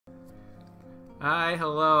Hi,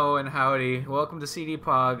 hello, and howdy. Welcome to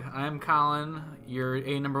CDPOG. I'm Colin, your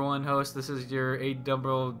A number one host. This is your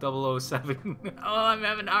A0007. Oh, I'm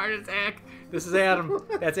having a heart attack. This is Adam.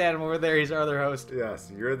 That's Adam over there. He's our other host.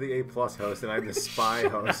 Yes, you're the A+ host, and I'm the spy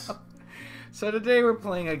host. So today we're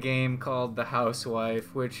playing a game called the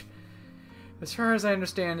Housewife, which, as far as I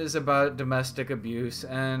understand, is about domestic abuse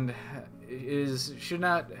and should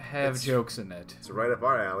not have jokes in it. It's right up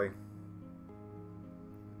our alley.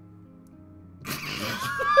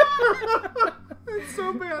 It's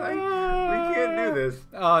so bad. We can't do this.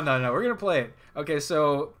 Oh, no. We're going to play it. Okay,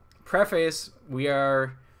 so preface, we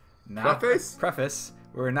are not... Preface?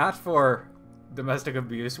 We're not for domestic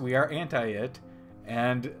abuse. We are anti-it.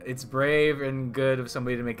 And it's brave and good of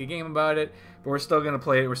somebody to make a game about it. But we're still going to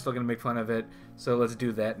play it. We're still going to make fun of it. So let's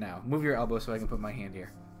do that now. Move your elbow so I can put my hand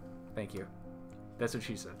here. Thank you. That's what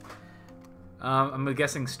she said. I'm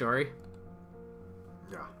guessing story.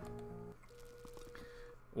 Yeah.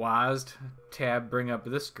 WASD, tab, bring up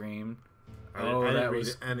the screen. Oh, that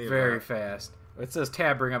was very fast. It says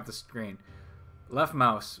tab, bring up the screen. Left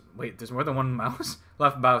mouse. Wait, there's more than one mouse?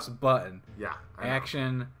 Left mouse button. Yeah.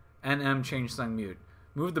 Action. NM change song mute.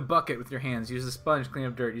 Move the bucket with your hands. Use the sponge to clean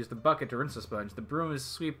up dirt. Use the bucket to rinse the sponge. The broom is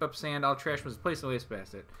sweep up sand. All trash must be placed in the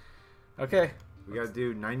wastebasket. Okay. We gotta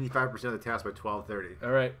do 95% of the task by 12:30.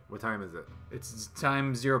 All right. What time is it? It's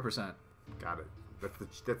time 0%. Got it.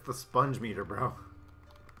 That's the sponge meter, bro.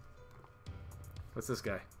 What's this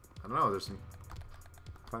guy? I don't know. There's some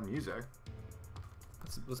fun music.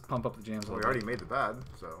 Let's pump up the jams a Well, we little already bit. made the bed,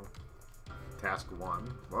 so task 1.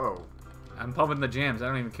 Whoa. I'm pumping the jams. I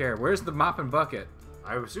don't even care. Where's the mop and bucket?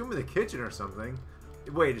 I assume in the kitchen or something.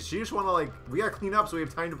 Wait, does she just want to, we gotta clean up so we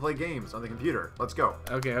have time to play games on the computer. Let's go.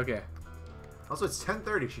 Okay. Also, it's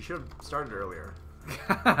 10:30. She should have started earlier.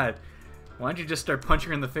 God. Why don't you just start punching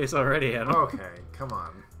her in the face already, Adam? Okay, come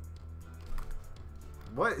on.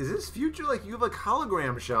 What? Is this future? You have,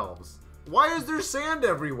 hologram shelves. Why is there sand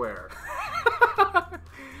everywhere?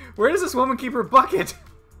 Where does this woman keep her bucket?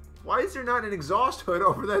 Why is there not an exhaust hood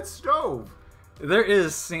over that stove? There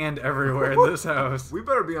is sand everywhere in this house. We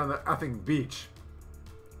better be on the effing beach.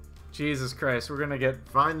 Jesus Christ, we're gonna get...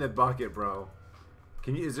 Find the bucket, bro.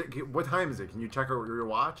 What time is it? Can you check your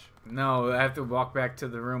watch? No, I have to walk back to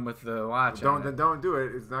the room with the watch on it. Don't do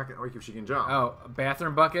it. It's not gonna wake if she can jump. Oh, a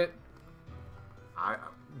bathroom bucket?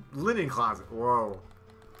 Linen closet. Whoa.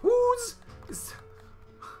 Who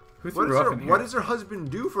threw up in here? What does her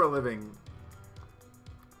husband do for a living?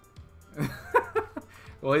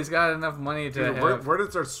 Well, he's got enough money to have... Where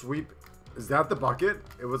does our sweep... Is that the bucket?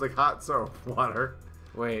 It was hot soap water.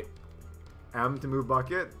 Wait. M to move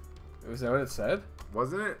bucket? Was that what it said?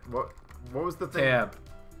 Wasn't it? What was the thing? Tab.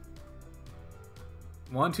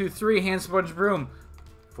 1, 2, 3, hand sponge broom.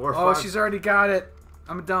 4, 5. Oh, she's already got it.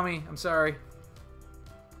 I'm a dummy. I'm sorry.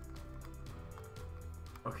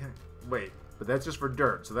 Okay. Wait. But that's just for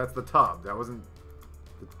dirt, so that's the tub. That wasn't...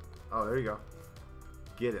 Oh, there you go.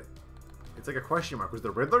 Get it. It's like a question mark. Was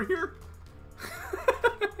the Riddler here?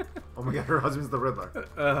 Oh my god, her husband's the Riddler.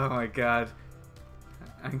 Oh my god.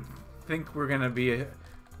 I think we're gonna be...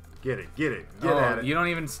 Get it. Get at it. You don't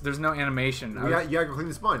even... There's no animation. You gotta go clean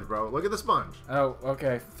the sponge, bro. Look at the sponge. Oh,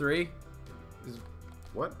 okay. 3.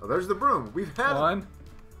 What? Oh, there's the broom. We've had 1.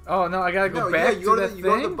 Oh, no, I gotta go back you to go that you thing?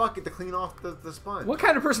 go to the bucket to clean off the sponge. What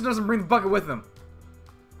kind of person doesn't bring the bucket with them?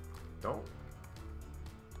 Don't.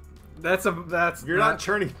 You're not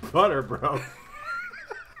churning butter, bro.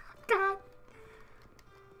 God.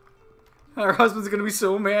 Our husband's gonna be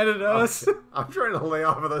so mad at us. Okay. I'm trying to lay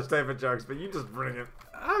off of those type of jokes, but you just bring it.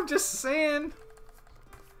 I'm just saying.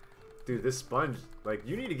 Dude, this sponge,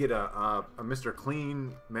 you need to get a Mr.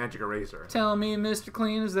 Clean magic eraser. Tell me, Mr.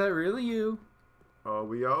 Clean, is that really you? Oh,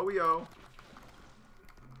 we owe.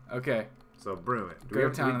 Okay. So, broom it. Do we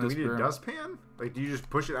need a dustpan? Do you just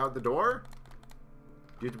push it out the door?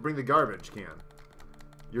 Do you have to bring the garbage can?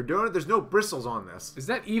 You're doing it? There's no bristles on this. Is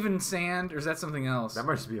that even sand, or is that something else? That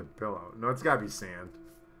might just be a pillow. No, it's gotta be sand.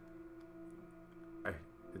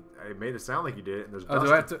 I made it sound like you did it, and there's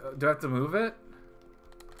dust. Do I have to move it?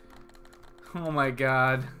 Oh my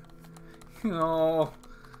god. No.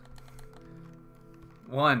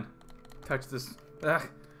 1. Touch this. Ugh.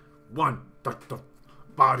 1. Touch the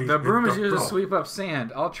body. The broom is used to sweep up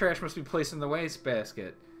sand. All trash must be placed in the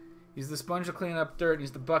wastebasket. Use the sponge to clean up dirt.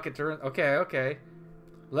 Use the bucket to... Okay.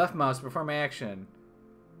 Left mouse, perform action.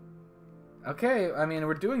 Okay, I mean,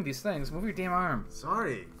 we're doing these things. Move your damn arm.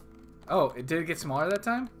 Sorry. Oh, did it get smaller that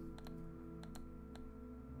time?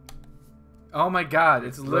 Oh my god,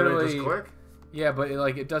 it's literally... just click? Yeah, but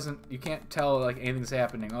it doesn't... You can't tell, anything's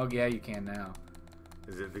happening. Oh, yeah, you can now.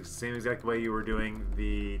 Is it the same exact way you were doing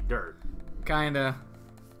the dirt? Kinda.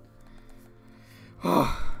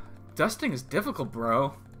 Oh, dusting is difficult,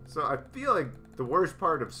 bro. So I feel like the worst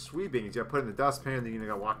part of sweeping is you gotta put it in the dustpan, then you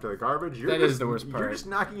gotta walk to the garbage. That is the worst part. You're just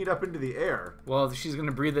knocking it up into the air. Well, she's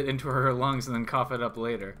gonna breathe it into her lungs and then cough it up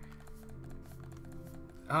later.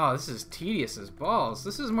 Oh, this is tedious as balls.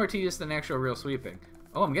 This is more tedious than actual real sweeping.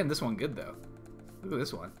 Oh, I'm getting this one good, though. Look at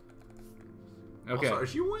this one. Okay. Also,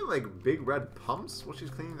 is she wearing, like, big red pumps while she's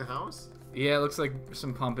cleaning the house? Yeah, it looks like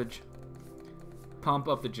some pumpage. Pump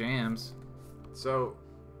up the jams. So,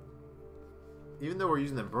 even though we're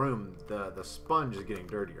using the broom, the sponge is getting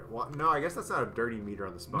dirtier. Well, no, I guess that's not a dirty meter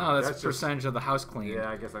on the sponge. No, that's percentage of the house clean. Yeah,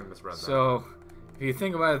 I guess I misread that. So, if you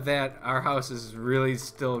think about that, our house is really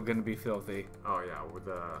still going to be filthy. Oh, yeah. With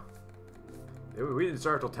we didn't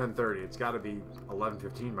start till 10:30. It's got to be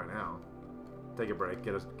 11:15 by now. Take a break.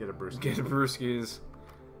 Get a brewski. Get a brewskis.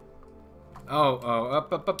 Oh, up.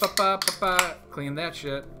 Clean that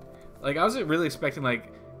shit. Like, I was really expecting,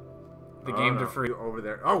 like, the game to free. Over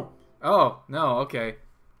there. Oh! Oh, no, okay.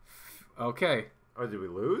 Okay. Oh, did we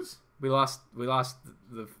lose? We lost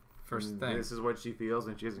the first thing. This is what she feels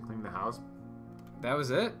when she hasn't cleaned the house? That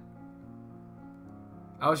was it?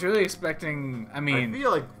 I was really expecting, I mean... I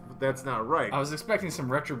feel like that's not right. I was expecting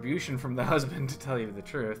some retribution from the husband, to tell you the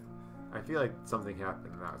truth. I feel like something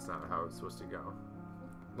happened and that's not how it's supposed to go.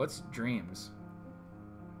 What's dreams?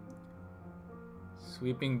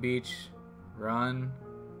 Sweeping beach, run.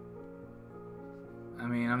 I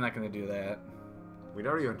mean, I'm not going to do that. We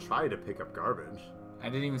never even tried to pick up garbage. I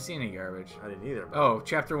didn't even see any garbage. I didn't either. But... Oh,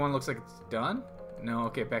 chapter 1 looks like it's done? No,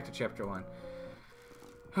 okay, back to chapter 1.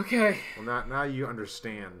 Okay. Well, now you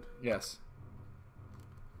understand. Yes.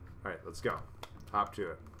 All right, let's go. Hop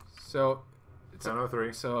to it. So, it's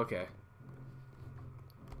 10:03. So, okay.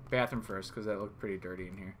 Bathroom first, because that looked pretty dirty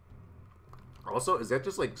in here. Also, is that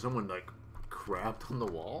just like someone like crapped on the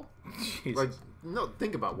wall? Jesus. Like, no,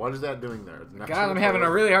 think about what is that doing there? God, I'm having a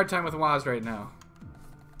really hard time with WAS right now.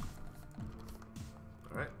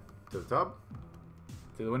 All right, to the tub.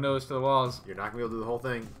 To the windows, to the walls. You're not gonna be able to do the whole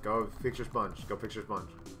thing. Go fix your sponge. Go fix your sponge.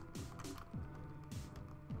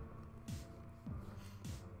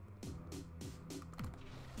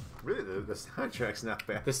 Really, the soundtrack's not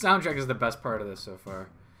bad. The soundtrack is the best part of this so far.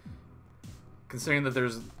 Considering that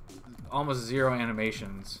there's almost zero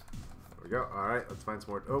animations. There we go. All right, let's find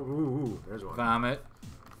some more. Oh, ooh, there's one. Vomit.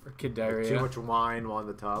 Or kid diarrhea. Too much wine while in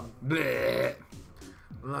the tub. Blech.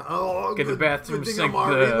 Oh, get the bathroom sink. I'm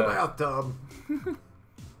already in the bathtub.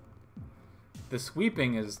 The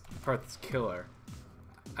sweeping is the part that's killer.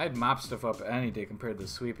 I'd mop stuff up any day compared to the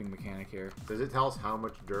sweeping mechanic here. Does it tell us how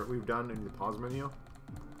much dirt we've done in the pause menu?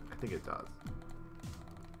 I think it does.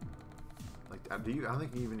 Like, I don't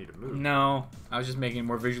think you even need to move. No, I was just making it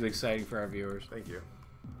more visually exciting for our viewers. Thank you.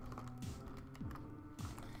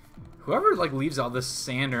 Whoever like leaves all this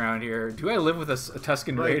sand around here, do I live with a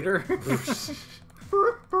Tuscan Raider?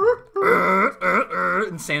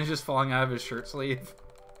 And sand's just falling out of his shirt sleeve.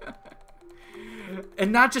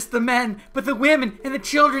 And not just the men, but the women and the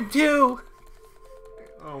children too.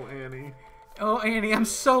 Oh, Annie. Oh, Annie, I'm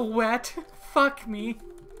so wet. Fuck me.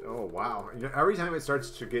 Oh, wow. You know, every time it starts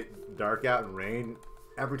to get dark out and rain,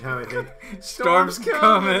 every time I think, Storm's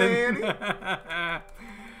coming. Annie.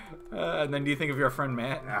 And then do you think of your friend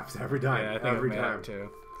Matt? Every time. Yeah, I think every of Matt time. too.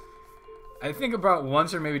 I think about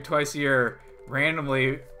once or maybe twice a year,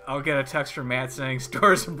 randomly, I'll get a text from Matt saying,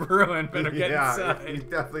 "Stores are brewing, better get inside." He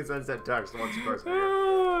definitely sends that text once or twice a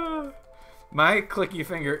year. My clicky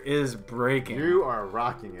finger is breaking. You are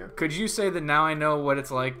rocking it. Could you say that now I know what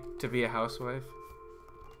it's like to be a housewife?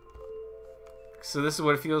 So this is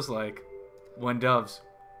what it feels like when doves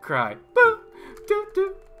cry. Boo, doo,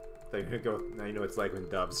 doo. Now you know what it's like when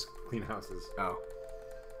doves clean houses. Oh.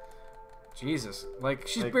 Jesus. Like,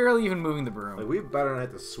 she's barely even moving the broom. Like, we better not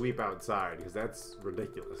have to sweep outside, because that's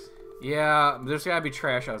ridiculous. Yeah, there's gotta be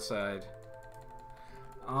trash outside.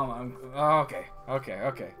 Okay.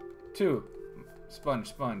 2.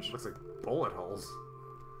 Sponge. Looks like bullet holes.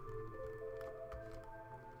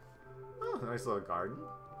 Oh, nice little garden.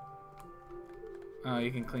 Oh,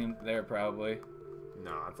 you can clean there probably.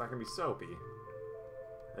 No, it's not gonna be soapy.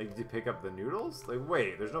 Like, did you pick up the noodles? Like,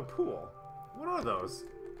 wait, there's no pool. What are those?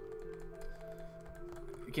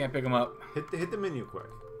 You can't pick them up. Hit the menu quick.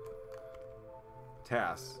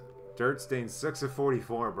 Tasks. Dirt stains 6 of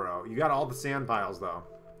 44, bro. You got all the sand piles, though.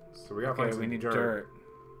 So we gotta find some we need dirt.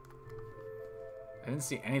 I didn't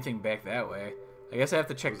see anything back that way. I guess I have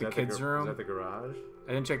to check the kids' room. Is that the garage?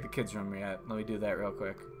 I didn't check the kids' room yet. Let me do that real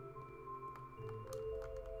quick.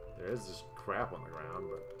 There is just crap on the ground,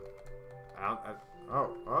 but...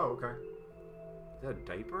 oh, okay. Is that a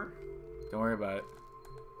diaper? Don't worry about it.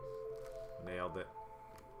 nailed it.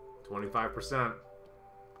 25%.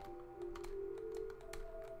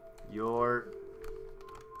 Your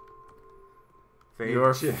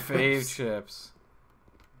fave chips.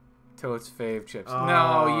 Toad's fave chips. Oh,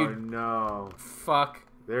 no, no. Fuck.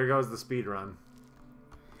 There goes the speed run.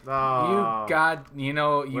 Oh. When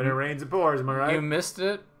it rains, it pours, am I right? You missed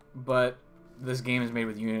it, but this game is made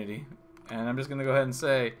with Unity. And I'm just going to go ahead and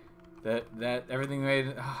say that everything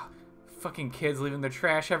made... fucking kids leaving their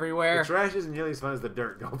trash everywhere. The trash isn't nearly as fun as the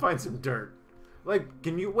dirt. Go find some dirt. Like,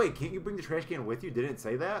 can't you bring the trash can with you? Didn't it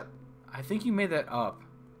say that? I think you made that up.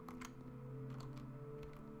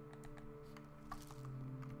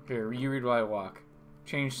 Here, you read while I walk.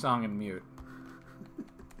 Change song and mute.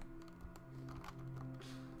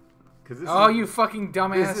 You fucking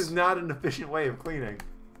dumbass. This is not an efficient way of cleaning.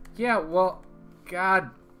 Yeah, well,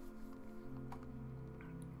 God.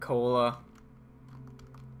 Cola.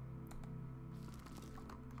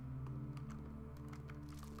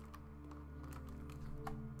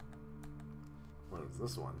 What is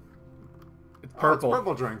this one? It's purple. It's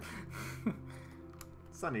purple drink.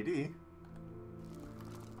 Sunny D.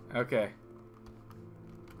 Okay.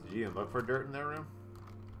 Did you even look for dirt in that room?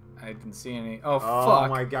 I didn't see any. Oh, fuck. Oh,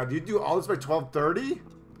 my God. You do all this by 12:30?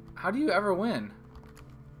 How do you ever win?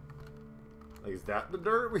 Like, is that the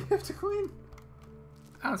dirt we have to clean?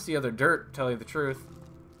 I don't see other dirt, to tell you the truth.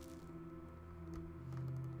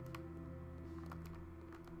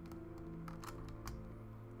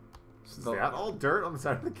 Is that all dirt on the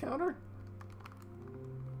side of the counter?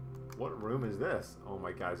 What room is this? Oh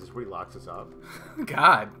my God, is this where he locks us up?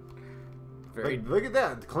 God. Look at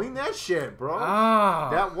that. Clean that shit, bro. Oh.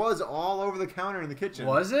 That was all over the counter in the kitchen.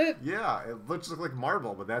 Was it? Yeah, it looked like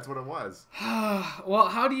marble, but that's what it was. Well,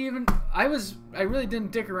 how do you even... I really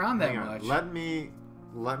didn't dick around that much. Let me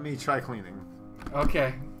try cleaning.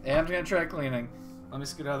 Okay. Yeah, I'm gonna try cleaning. Let me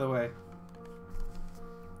scoot out of the way.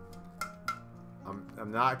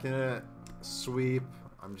 I'm not gonna sweep.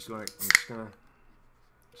 I'm just gonna.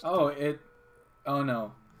 Oh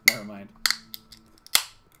no. Never mind.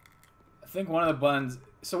 I think one of the buttons.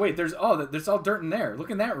 So wait, there's all dirt in there. Look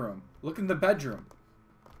in that room. Look in the bedroom.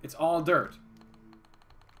 It's all dirt.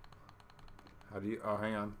 How do you? Oh,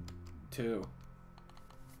 hang on. 2.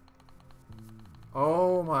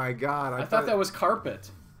 Oh my God! I thought that was carpet.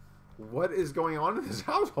 What is going on in this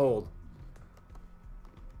household?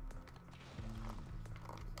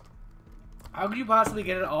 How could you possibly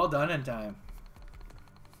get it all done in time?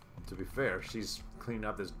 To be fair, she's cleaning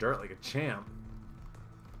up this dirt like a champ.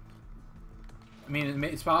 I mean,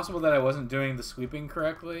 it's possible that I wasn't doing the sweeping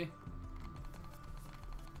correctly.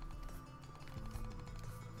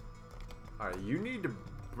 Alright, you need to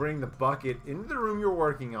bring the bucket into the room you're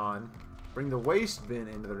working on. Bring the waste bin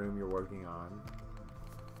into the room you're working on.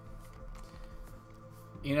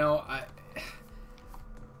 You know,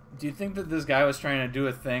 do you think that this guy was trying to do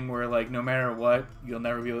a thing where, like, no matter what, you'll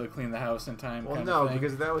never be able to clean the house in time? Well, kind no, of thing?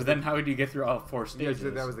 because that was. But then, how would you get through all 4 stages?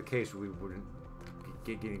 If that was the case, we wouldn't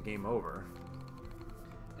get game over.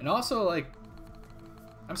 And also, like,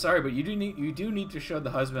 I'm sorry, but you do need to show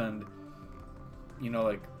the husband, you know,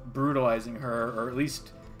 like, brutalizing her, or at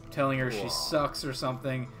least telling her she sucks or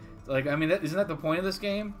something. Like, I mean, isn't that the point of this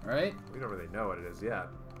game, right? We don't really know what it is yet.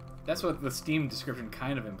 That's what the Steam description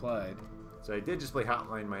kind of implied. So I did just play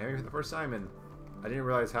Hotline Miami for the first time, and I didn't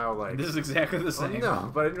realize how, like... This is exactly the same.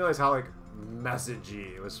 No, but I didn't realize how, like,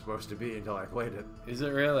 messagey it was supposed to be until I played it. Is it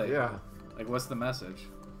really? Yeah. Like, what's the message?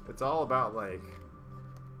 It's all about, like,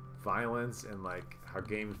 violence and, like, how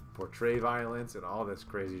games portray violence and all this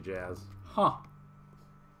crazy jazz. Huh.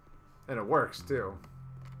 And it works, too.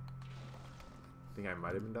 I think I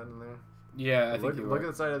might have been done in there. Yeah, I think you were. Look at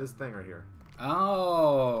the side of this thing right here.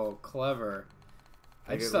 Oh, clever.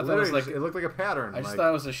 Like, I just thought that was like... It looked like a pattern. I just thought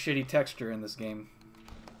it was a shitty texture in this game.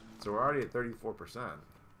 So we're already at 34%.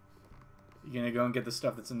 You gonna go and get the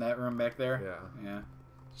stuff that's in that room back there? Yeah. Yeah.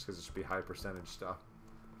 Just because it should be high percentage stuff.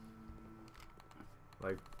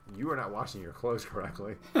 Like, you are not washing your clothes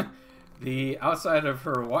correctly. The outside of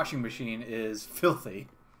her washing machine is filthy.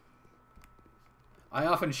 I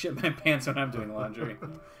often shit my pants when I'm doing laundry.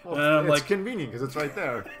 Well, it's like convenient because it's right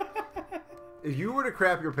there. If you were to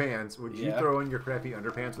crap your pants, would you throw in your crappy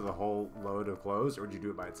underpants with a whole load of clothes, or would you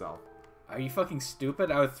do it by itself? Are you fucking stupid?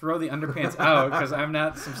 I would throw the underpants out because I'm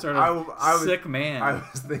not some sort of sick man. I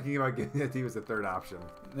was thinking about giving that to you as the third option.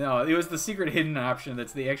 No, it was the secret hidden option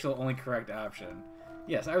that's the actual only correct option.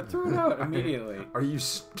 Yes, I would throw it out immediately. Are you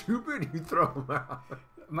stupid? You throw them out.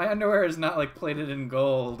 My underwear is not, like, plated in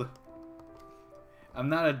gold. I'm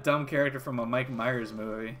not a dumb character from a Mike Myers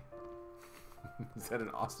movie. Is that an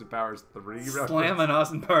Austin Powers 3 reference? Slam on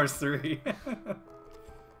Austin Powers 3.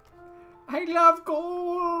 I I love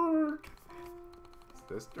gold. Is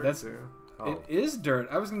this dirt too? Oh. It is dirt.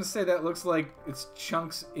 I was gonna say that looks like it's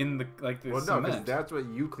chunks in the the well, cement. No, because that's what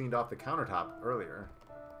you cleaned off the countertop earlier.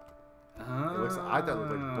 It looks, I thought it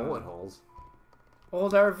looked like bullet holes.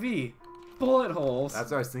 Old RV. Bullet holes. That's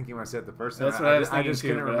what I was thinking when I said the first time. That's what I was thinking I just too,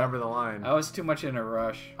 couldn't remember the line. I was too much in a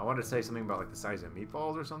rush. I wanted to say something about like the size of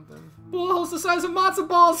meatballs or something. Bullet holes the size of matzo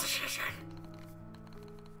balls.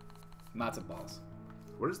 Matzo balls.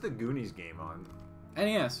 What is the Goonies game on?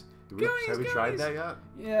 NES. Have we tried that yet?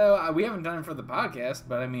 Yeah, we haven't done it for the podcast,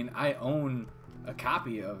 but I mean, I own a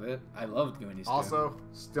copy of it. I loved Goonies. Also,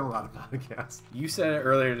 still not a podcast. You said it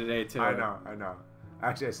earlier today too. I know.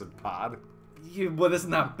 Actually, I said pod. Well, that's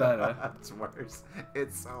not better. That's worse.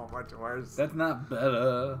 It's so much worse. That's not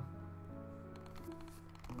better.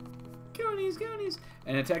 Goonies.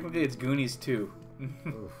 And technically it's Goonies 2.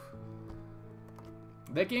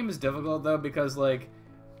 That game is difficult though because like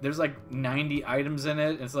there's like 90 items in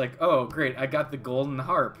it. And it's like, oh great, I got the golden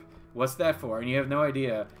harp. What's that for? And you have no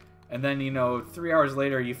idea. And then 3 hours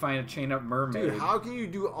later you find a chain up mermaid. Dude, how can you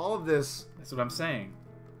do all of this? That's what I'm saying.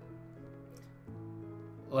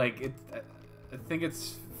 Like I think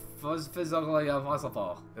it's physically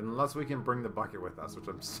impossible. Unless we can bring the bucket with us, which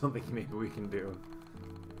I'm still thinking maybe we can do.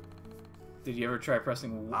 Did you ever try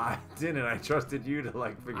pressing? I didn't. I trusted you to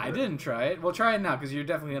like figure it out. I didn't try it. Well, try it now because you're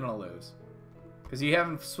definitely gonna lose. Because you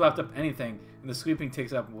haven't swept up anything, and the sweeping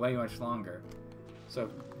takes up way much longer. So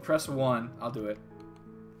press 1. I'll do it.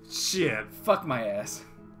 Shit. Fuck my ass.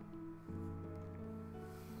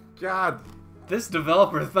 God. This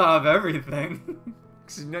developer thought of everything.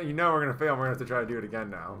 You know we're gonna fail. We're gonna have to try to do it again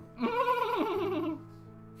now.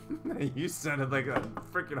 You sounded like a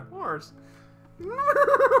freaking horse.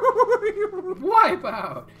 Wipe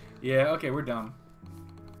out. Yeah. Okay, we're dumb.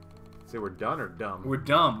 Say we're done or dumb? We're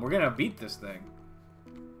dumb. We're gonna beat this thing.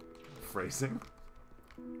 Phrasing.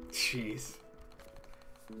 Jeez.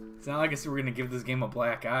 It's not like we're gonna give this game a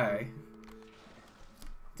black eye.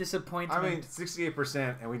 Disappointment. I mean,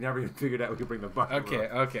 68%, and we never even figured out we could bring the bucket.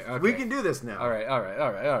 Okay. We can do this now. All right.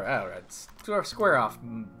 Square off,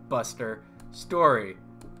 Buster. Story.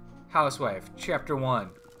 Housewife. Chapter 1.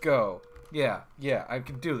 Go. Yeah, I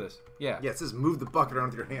can do this. Yeah. Yeah, it says move the bucket around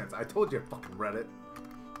with your hands. I told you I fucking read it.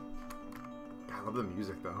 God, I love the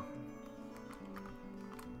music, though.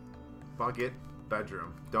 Bucket,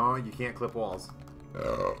 bedroom. You can't clip walls.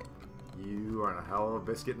 You are in a hell of a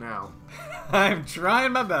biscuit now. I'm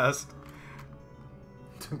trying my best.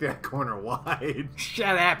 Took that corner wide.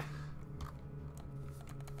 Shut up.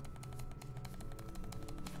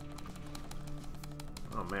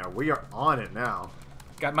 Oh man, we are on it now.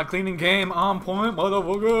 Got my cleaning game on point,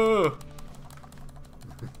 motherfucker.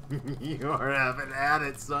 You are having at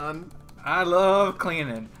it, son. I love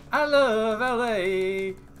cleaning. I love LA.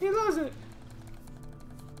 He loves it.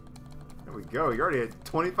 There we go. You're already at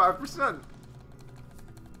 25%.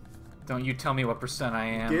 Don't you tell me what percent I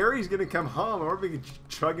am. Gary's gonna come home and we're gonna be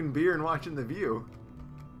chugging beer and watching The View.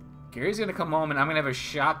 Gary's gonna come home and I'm gonna have a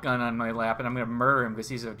shotgun on my lap and I'm gonna murder him because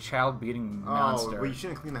he's a child-beating monster. Oh, well, you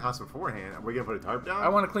shouldn't clean the house beforehand. Are we gonna put a tarp down? I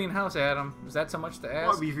want a clean house, Adam. Is that so much to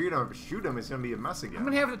ask? Well, if you're gonna shoot him, it's gonna be a mess again. I'm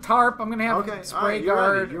gonna have the tarp. I'm gonna have a spray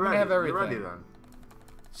guard. I'm gonna have everything. You're ready then.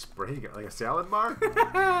 Spray guard, like a salad bar?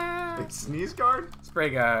 Like sneeze guard?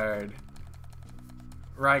 Spray guard.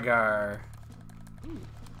 Rygar.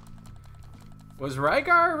 Was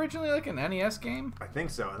Rygar originally like an NES game? I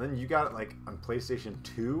think so. And then you got it like on PlayStation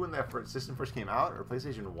 2 when that system first came out, or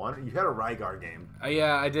PlayStation 1. You had a Rygar game.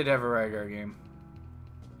 Yeah, I did have a Rygar game.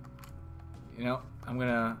 You know, I'm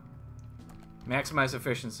gonna maximize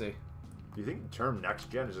efficiency. Do you think the term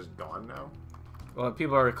next gen is just gone now? Well,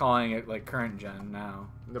 people are calling it like current gen now.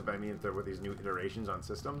 No, but I mean, with these new iterations on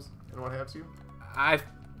systems and what have you. I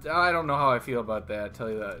don't know how I feel about that. Tell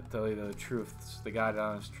you the truth, the God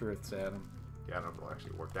honest truth, Adam. Yeah, I don't know if it'll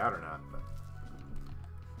actually work out or not. But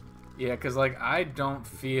yeah, because like I don't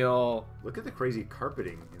feel. Look at the crazy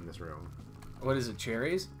carpeting in this room. What is it?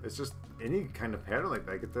 Cherries? It's just any kind of pattern like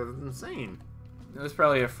that. That's insane. There's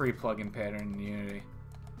probably a free plugin pattern in Unity.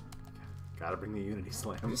 Gotta bring the Unity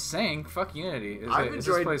Slam. I'm just saying, fuck Unity. I've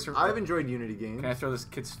enjoyed Unity games. Can I throw this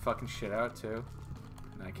kid's fucking shit out too?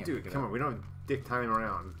 No, I can't. Dude, come on, we don't have dick time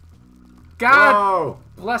around. God Whoa!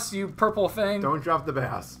 Bless you, purple thing. Don't drop the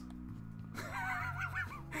bass.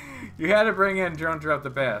 You had to bring in Don't Drop the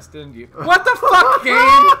Bass, didn't you? What the fuck,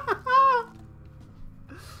 game?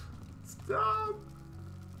 Stop.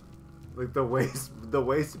 Like the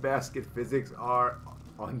waste basket physics are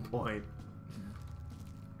on point.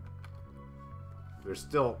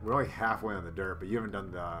 We're only halfway on the dirt, but you haven't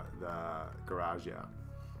done the garage yet.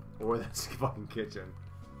 Or the fucking kitchen.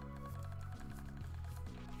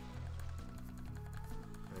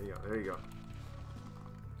 There you go. There you go.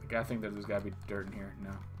 I gotta think that there's gotta be dirt in here. No.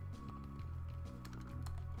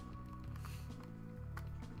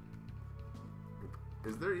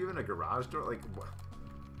 Is there even a garage door? Like, what?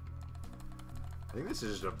 I think this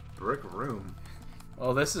is just a brick room.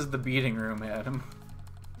 Well, this is the beating room, Adam.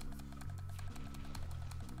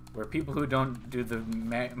 Where people who don't do the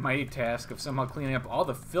mighty task of somehow cleaning up all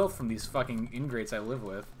the filth from these fucking ingrates I live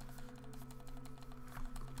with.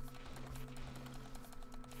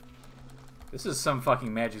 This is some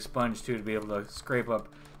fucking magic sponge, too, to be able to scrape up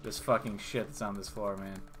this fucking shit that's on this floor,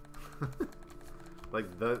 man.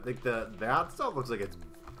 That stuff looks like it's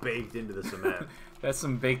baked into the cement. That's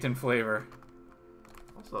some baked-in flavor.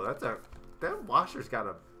 Also, that washer's got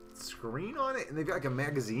a screen on it, and they've got like a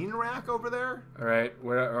magazine rack over there. All right,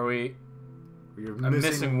 where are we? I'm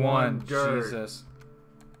missing one dirt. Jesus.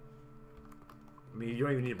 I mean, you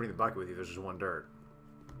don't even need to bring the bucket with you. There's just one dirt.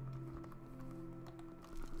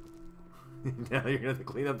 Now you're gonna have to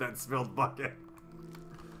clean up that spilled bucket.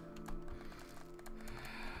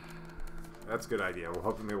 That's a good idea. We're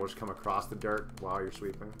hoping maybe we'll just come across the dirt while you're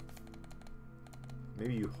sweeping.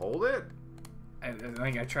 Maybe you hold it? I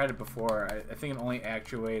think I tried it before. I think it only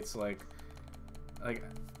actuates like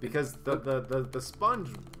because the sponge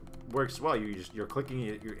works well. You're clicking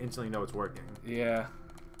it, you instantly know it's working. Yeah.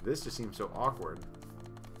 This just seems so awkward.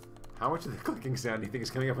 How much of the clicking sound do you think is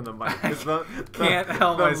coming up on the mic? Can't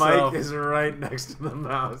help myself. The mic is right next to the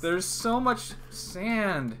mouse. There's so much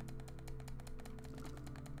sand.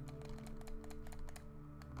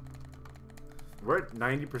 We're at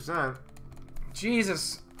 90%.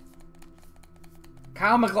 Jesus.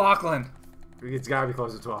 Kyle MacLachlan. It's gotta be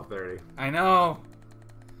close to 12:30. I know.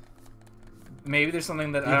 Maybe there's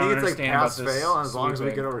something that I don't understand about this. Do you think it's like pass-fail as long as we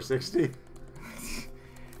get over 60?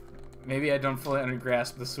 Maybe I don't fully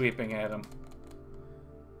grasp the sweeping, Adam.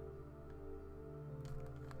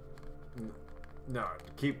 No,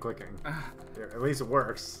 keep clicking. At least it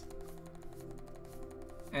works.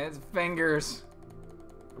 It's fingers.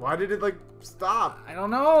 Why did it, like, stop? I don't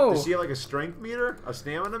know. Does she have, like, a strength meter? A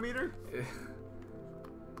stamina meter?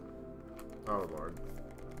 Oh, Lord.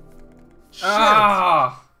 Shit!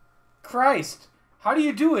 Ah! Christ! How do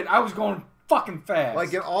you do it? I was going fucking fast.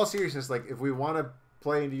 Like, in all seriousness, like, if we want to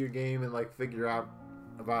play into your game and, like, figure out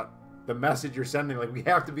about the message you're sending, like, we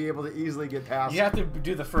have to be able to easily get past. You have to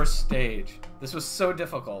do the first stage. This was so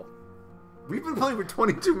difficult. We've been playing for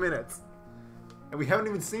 22 minutes. And we haven't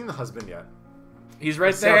even seen the husband yet. He's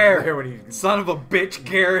right there. When he son of a bitch,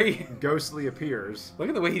 Gary. Ghostly appears. Look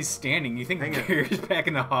at the way he's standing. You think Gary's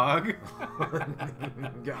packing the hog?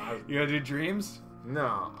 God. You gotta do dreams?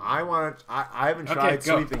 No, I haven't tried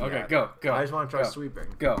sweeping yet. Okay, go. I just want to try sweeping.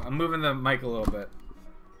 Go. I'm moving the mic a little bit.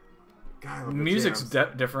 God, music's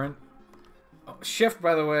different. Oh, shift,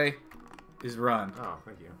 by the way, is run. Oh,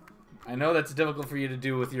 thank you. I know that's difficult for you to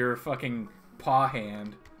do with your fucking paw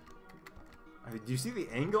hand. Do you see the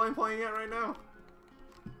angle I'm playing at right now?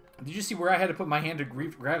 Did you see where I had to put my hand to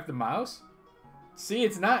grab the mouse? See,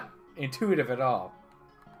 it's not intuitive at all.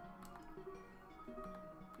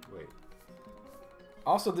 Wait.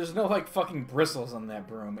 Also, there's no, like, fucking bristles on that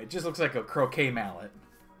broom. It just looks like a croquet mallet.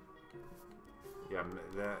 Yeah,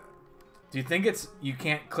 that... Do you think it's... You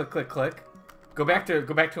can't click, click, click? Go back to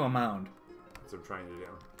a mound. That's what I'm trying to do.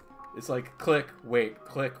 It's like, click, wait,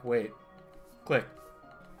 click, wait. Click.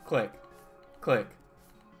 Click. Click.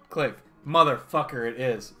 Click. Motherfucker, it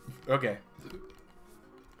is. Okay.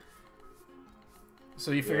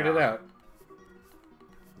 So you figured it out.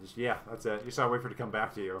 Yeah, that's it. You just gotta wait for it to come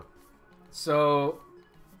back to you. So,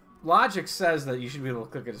 logic says that you should be able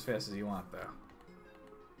to click it as fast as you want, though.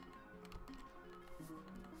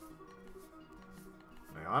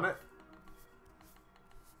 Am I on it?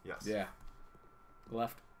 Yes. Yeah.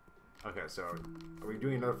 Left. Okay, so are we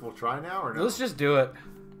doing another full try now, or no? Let's just do it.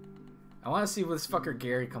 I want to see this fucker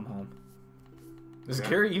Gary come home. Is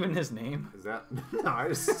Gary even his name? Is that... No, I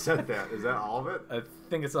just said that. Is that all of it? I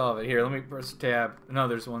think it's all of it. Here, let me press tab. No,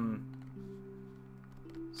 there's one...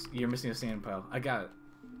 You're missing a sand pile. I got it.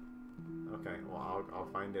 Okay, well, I'll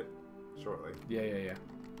find it shortly. Yeah.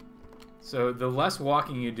 So the less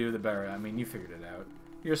walking you do, the better. I mean, you figured it out.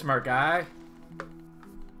 You're a smart guy.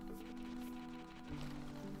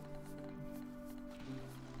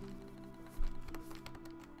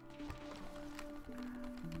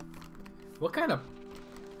 What kind of...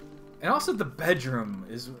 And also the bedroom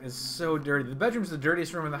is so dirty. The bedroom's the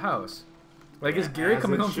dirtiest room in the house. Like, is Gary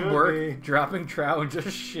coming home from work, dropping trout and just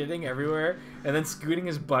shitting everywhere, and then scooting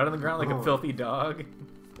his butt on the ground like a filthy dog?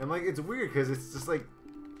 And, like, it's weird, because it's just, like,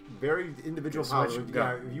 very individual powers.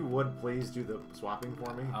 Yeah, if you would please do the swapping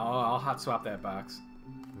for me. Oh, I'll hot swap that box.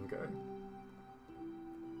 Okay.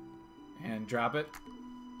 And drop it.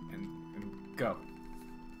 And go.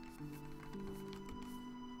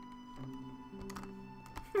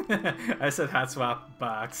 I said hot swap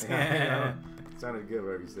box. Yeah, sounded good,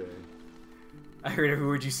 whatever you said. I heard every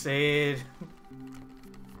word you said.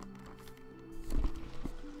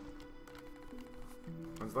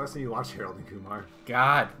 When's the last time you watched Harold and Kumar?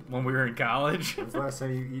 God, when we were in college. When's the last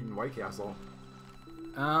time you eaten White Castle?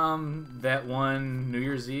 That one New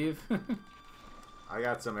Year's Eve. I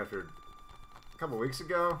got some after a couple weeks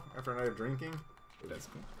ago, after a night of drinking.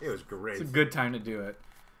 It was great. It's a good time to do it.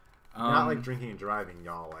 Not like drinking and driving,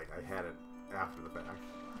 y'all. Like, I had it after the fact.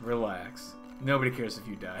 Relax. Nobody cares if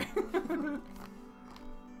you die.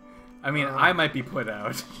 I mean, I might be put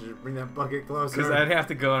out. Should you bring that bucket closer? Because I'd have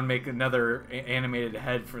to go and make another animated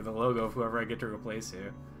head for the logo of whoever I get to replace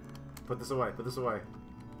you. Put this away. Put this away.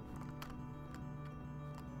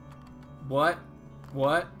 What?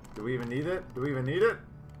 What? Do we even need it? Do we even need it?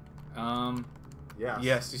 Yes.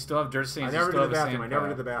 Yes, you still have dirt stains. I never you did still the have a bathroom. I sand never pile.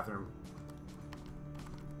 did the bathroom.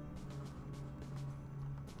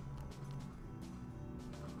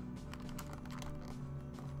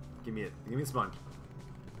 Give me it. Give me the sponge.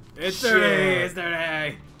 It's Shit. dirty. It's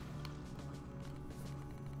dirty.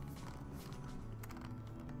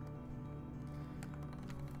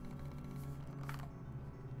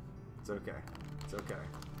 It's okay. It's okay.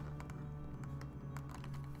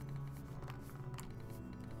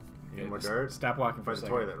 Need more dirt? Stop walking for By a the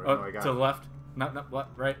second. toilet, right? Oh, No, I got to it. the left. Not left,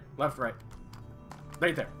 right. Left, right.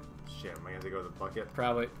 Right there. Shit, am I gonna have to go to the bucket?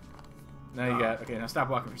 Probably. No, you got it. Okay, now stop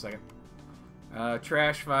walking for a second.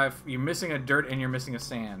 Trash 5. You're missing a dirt and you're missing a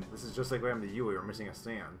sand. This is just like what happened to you. We were missing a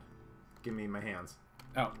sand. Give me my hands.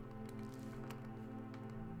 Oh.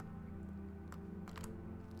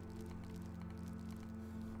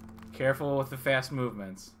 Careful with the fast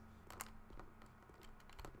movements.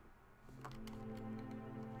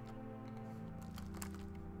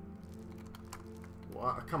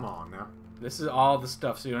 What? Come on now. This is all the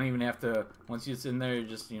stuff, so you don't even have to... Once it's in there, you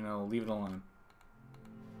just, you know, leave it alone.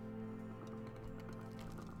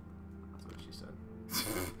 That's what she said.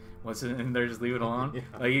 Once it's in there, just leave it alone? Yeah.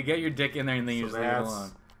 Like, you get your dick in there and then you So just leave it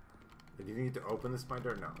alone. Do you need to open this by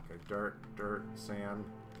dirt? No. Okay, dirt, sand.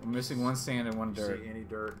 We're missing one sand and one Do you dirt. see any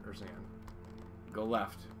dirt or sand? Go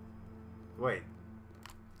left. Wait.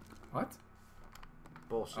 What?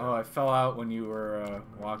 Bullshit. Oh, I fell out when you were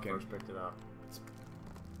walking. First picked it up.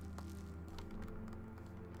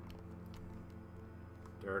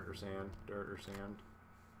 Dirt or sand? Dirt or sand?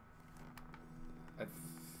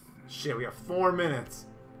 Shit, we have 4 minutes.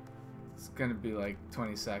 It's gonna be like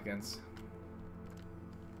 20 seconds.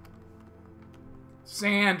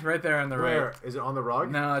 Sand right there on the Where? right. Is it on the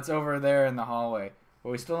rug? No, it's over there in the hallway.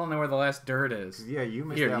 But we still don't know where the last dirt is. Yeah, you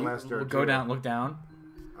missed Here, that you last dirt. go too. down, look down.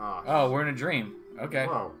 Oh, Oh, we're in a dream. Okay,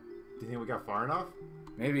 Whoa. Do you think we got far enough?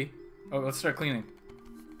 maybe. Oh, let's start cleaning.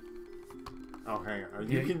 Oh, hang on.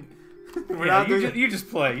 Yeah, You can. We're Yeah, not doing you just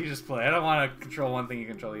play. You just play. I don't want to control one thing. You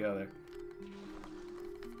control the other.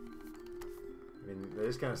 I mean, they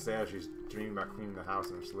just kind of sad she's dreaming about cleaning the house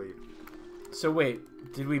in her sleep. So wait,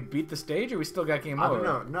 did we beat the stage, or we still got game I over?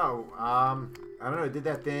 don't know. No. I don't know. It did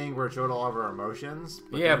that thing where it showed all of our emotions.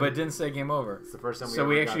 Yeah, but it didn't say game over. It's the first time we So ever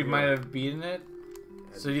we got actually here. might have beaten it.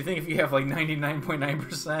 So do you think if you have like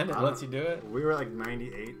 99.9%, it lets you do it? We were like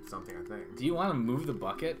 98 something, I think. Do you want to move the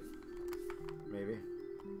bucket? Maybe.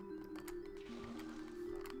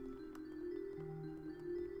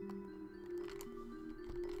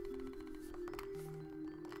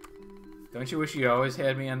 Don't you wish you always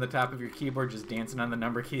had me on the top of your keyboard just dancing on the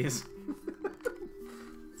number keys?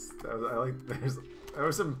 There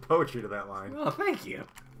was some poetry to that line. Well, thank you.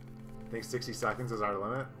 I think 60 seconds is our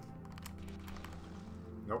limit.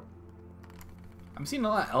 Nope. I'm seeing a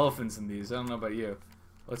lot of elephants in these. I don't know about you.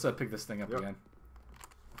 Let's pick this thing up Yep. again.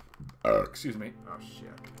 Excuse me. Oh, shit.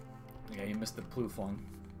 Yeah, you missed the pluflung.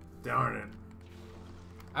 Darn it.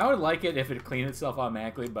 I would like it if it cleaned itself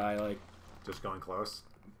automatically by like... Just going close.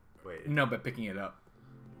 Wait. No, by picking it up.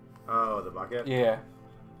 Oh, the bucket? Yeah.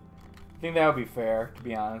 I think that would be fair, to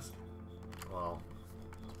be honest. Well,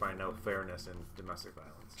 there's probably no fairness in domestic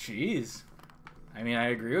violence. Jeez. I mean, I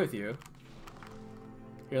agree with you.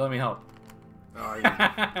 Here, let me help. Oh,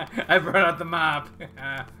 yeah. I brought out the mop.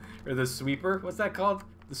 Or the sweeper. What's that called?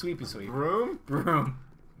 The sweepy sweep. Broom? Broom.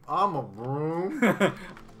 I'm a broom.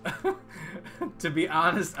 To be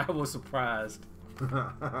honest, I was surprised.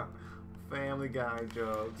 Family Guy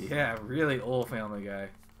jokes. Yeah, really old Family Guy.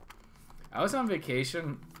 I was on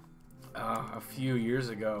vacation a few years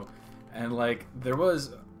ago, and like there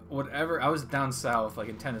was whatever. I was down south, like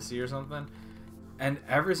in Tennessee or something, and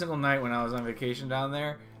every single night when I was on vacation down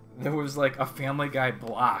there, there was like a Family Guy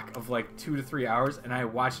block of like 2 to 3 hours, and I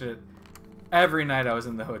watched it every night I was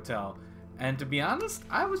in the hotel. And to be honest,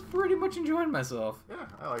 I was pretty much enjoying myself. Yeah,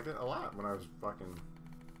 I liked it a lot when I was fucking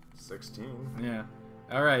 16. Yeah.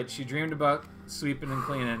 All right, she dreamed about sweeping and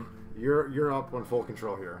cleaning. You're up on full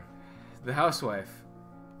control here. The housewife.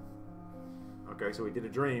 Okay, so we did a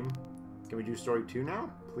dream. Can we do story 2 now?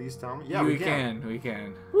 Please tell me. Yeah, we can.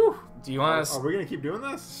 Whew. Do you want to? Are we gonna keep doing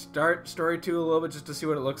this? Start story 2 a little bit just to see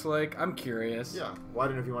what it looks like. I'm curious. Yeah. Well, I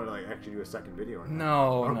didn't know if you wanted to like actually do a second video or not.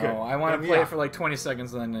 No, okay. no. I want to play it for like 20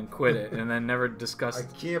 seconds and then quit it and then never discuss. I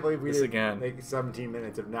can't believe we this did again. Like 17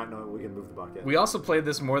 minutes of not knowing we can move the bucket. We also played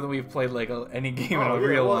this more than we've played like any game in a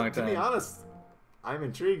real long time. To be honest, I'm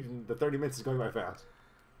intrigued. And the 30 minutes is going by fast.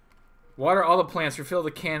 Water all the plants. Refill the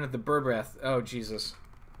can at the bird bath. Oh Jesus.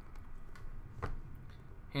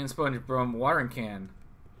 Hand sponge, broom, watering can.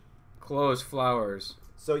 Clothes, flowers.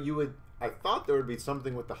 So you would... I thought there would be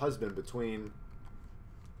something with the husband between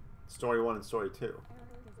story 1 and story 2.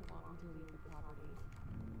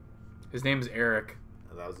 His name is Eric.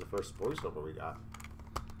 And that was the first voiceover we got.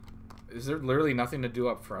 Is there literally nothing to do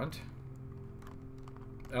up front?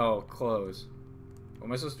 Oh, clothes. What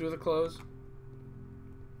am I supposed to do with the clothes?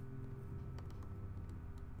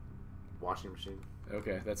 Washing machine.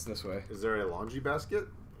 Okay, that's this way. Is there a laundry basket?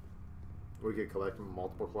 We could collect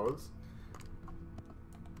multiple clothes?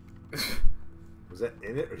 Was that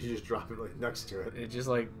in it, or did you just drop it like next to it? It just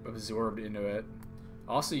like absorbed into it.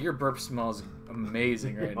 Also, your burp smells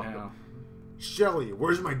amazing right now. Shelly,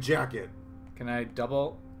 where's my jacket? Can I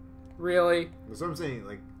double? Really? That's what I'm saying.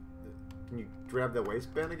 Like, can you grab the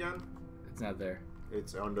waistband again? It's not there.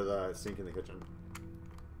 It's under the sink in the kitchen.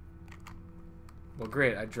 Well,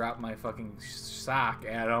 great. I dropped my fucking sock,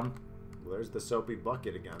 Adam. Well, there's the soapy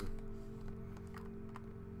bucket again.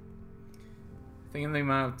 Thinking the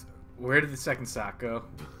amount. Where did the second sock go?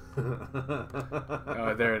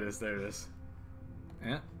 Oh, there it is. There it is.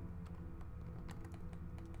 Yeah.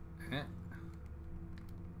 Yeah.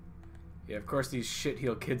 Yeah, of course these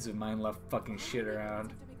shit-heel kids of mine left fucking shit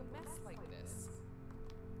around.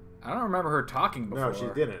 I don't remember her talking before. No, she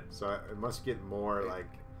didn't. So it must get more like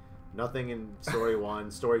nothing in story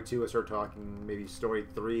 1. Story 2 is her talking. Maybe story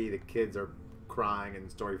 3, the kids are crying, and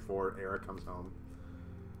story 4, Eric comes home.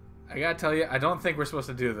 I gotta tell you, I don't think we're supposed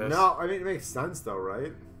to do this. No, I mean it makes sense though,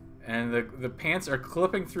 right? And the pants are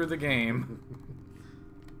clipping through the game.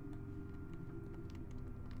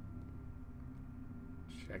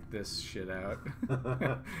 Check this shit out.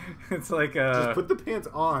 It's like a... Just put the pants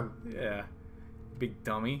on. Yeah. Big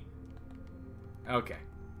dummy. Okay.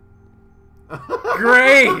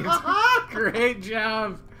 Great! Great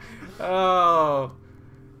job! Oh.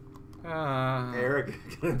 Eric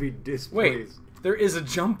is gonna be displeased. Wait, there is a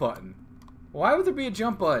jump button. Why would there be a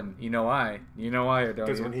jump button? You know why? You know why or don't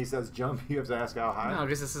you? Because when he says jump, you have to ask how high. No,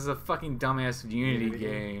 because this is a fucking dumbass Unity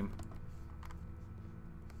game.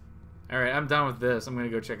 Alright, I'm done with this. I'm gonna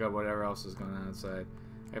go check out whatever else is going on outside.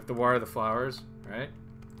 I have to water the flowers, right?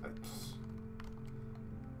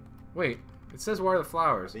 Wait, it says water the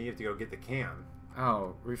flowers. Then you have to go get the can.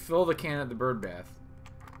 Oh, refill the can at the bird bath.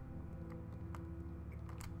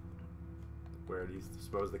 Where do you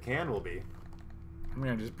suppose the can will be? I'm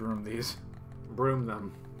gonna just broom these. Broom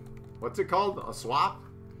them. What's it called? A swap?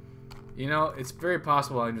 You know, it's very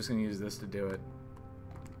possible I'm just gonna use this to do it.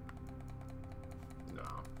 No.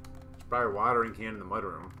 It's probably a watering can in the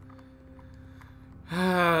mudroom.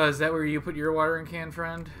 Is that where you put your watering can,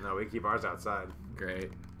 friend? No, we keep ours outside.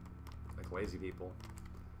 Great. Like lazy people.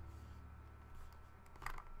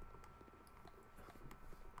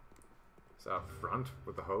 Is that up front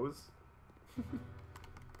with the hose?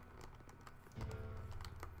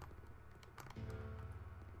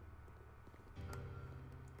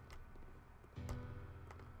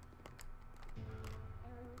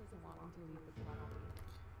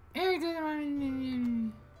 Eric doesn't want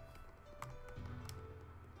to...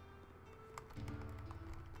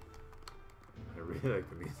 I really like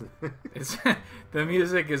the music. It's the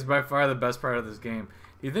music is by far the best part of this game.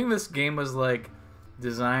 Do you think this game was like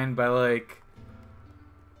designed by like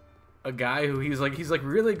a guy who he's like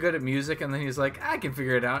really good at music, and then he's like, I can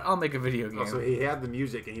figure it out. I'll make a video game. Oh, so he had the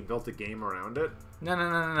music and he built a game around it?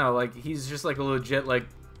 No. Like he's just like a legit like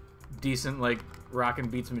decent like rock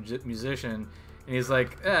and beats musician, and he's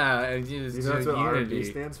like, You know that's what Unity R&B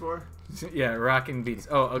stands for? Yeah, rock and beats.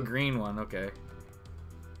 Oh, a green one. Okay.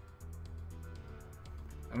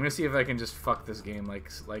 I'm gonna see if I can just fuck this game, like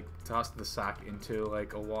toss the sock into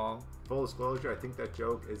like a wall. Full disclosure, I think that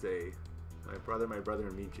joke is a my brother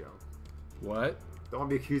and me joke. What? Don't want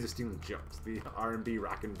to be accused of stealing jokes. The R&B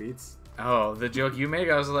rockin' beats. Oh, the joke you make?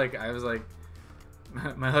 I was like,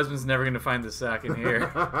 My husband's never gonna find the sock in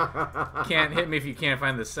here. Can't hit me if you can't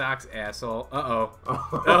find the socks, asshole. Uh-oh.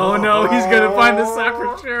 Oh no, he's gonna find the sock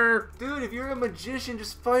for sure. Dude, if you're a magician,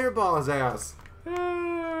 just fireball his ass.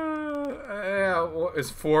 Is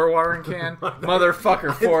 4 watering can?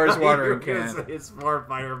 Motherfucker, 4 is watering can. It's 4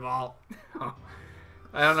 fireball.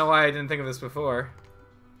 I don't know why I didn't think of this before.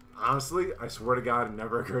 Honestly, I swear to God, it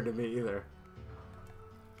never occurred to me either.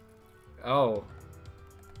 Oh.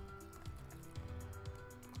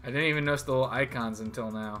 I didn't even notice the little icons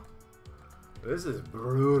until now. This is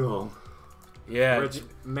brutal. Yeah. Which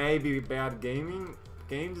may be bad game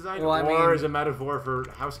design, well, or is a metaphor for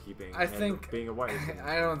housekeeping. I think being a wife.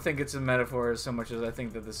 I don't think it's a metaphor so much as I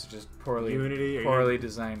think that this is just poorly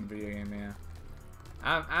designed video game. Yeah.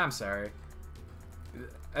 I'm sorry.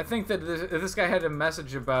 I think that if this guy had a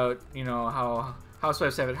message about, you know, how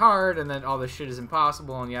housewives have it hard and then all this shit is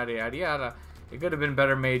impossible and yada yada yada, it could have been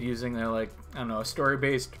better made using a a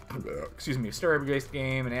story-based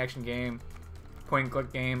game, an action game,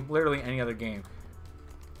 point-and-click game, literally any other game,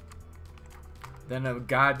 than a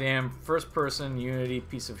goddamn first-person Unity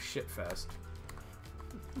piece of shit fest.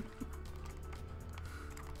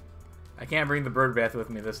 I can't bring the bird bath with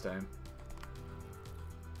me this time.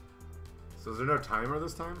 So is there no timer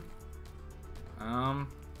this time?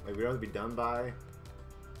 Like we have to be done by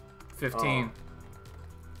 15. Oh.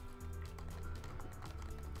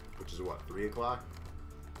 Which is what, 3 o'clock?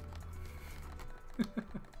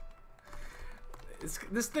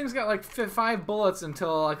 This thing's got like 5 bullets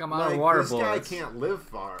until I'm out of water bullets. This guy can't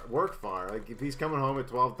work far. Like if he's coming home at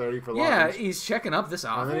 12:30 for lunch. Yeah, he's checking up this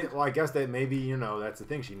often. Well, I guess that maybe, you know, that's the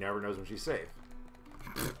thing. She never knows when she's safe.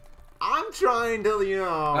 I'm trying to, you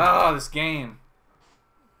know. Oh, this game.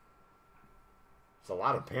 It's a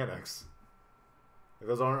lot of panics.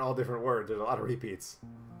 Those aren't all different words. There's a lot of repeats.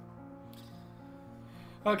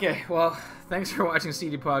 Okay, well, thanks for watching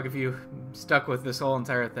CDPOG if you stuck with this whole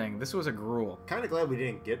entire thing. This was a gruel. Kind of glad we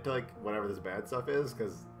didn't get to, whatever this bad stuff is,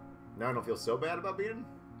 because now I don't feel so bad about being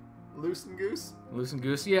loose and goose. Loose and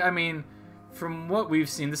goose? Yeah, I mean, from what we've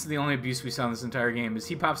seen, this is the only abuse we saw in this entire game, is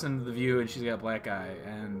he pops into the view and she's got a black eye,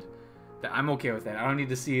 and I'm okay with that. I don't need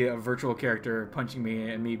to see a virtual character punching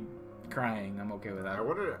me and me crying. I'm okay with that. I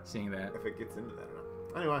wonder seeing that. If it gets into that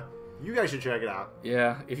or not. Anyway, you guys should check it out.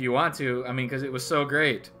 Yeah, if you want to. I mean, because it was so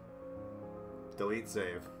great. Delete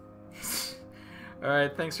save.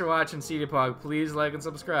 Alright, thanks for watching CDPOG. Please like and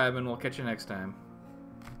subscribe, and we'll catch you next time.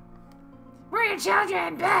 We're your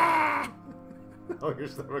children! Oh, you're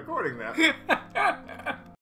still recording that.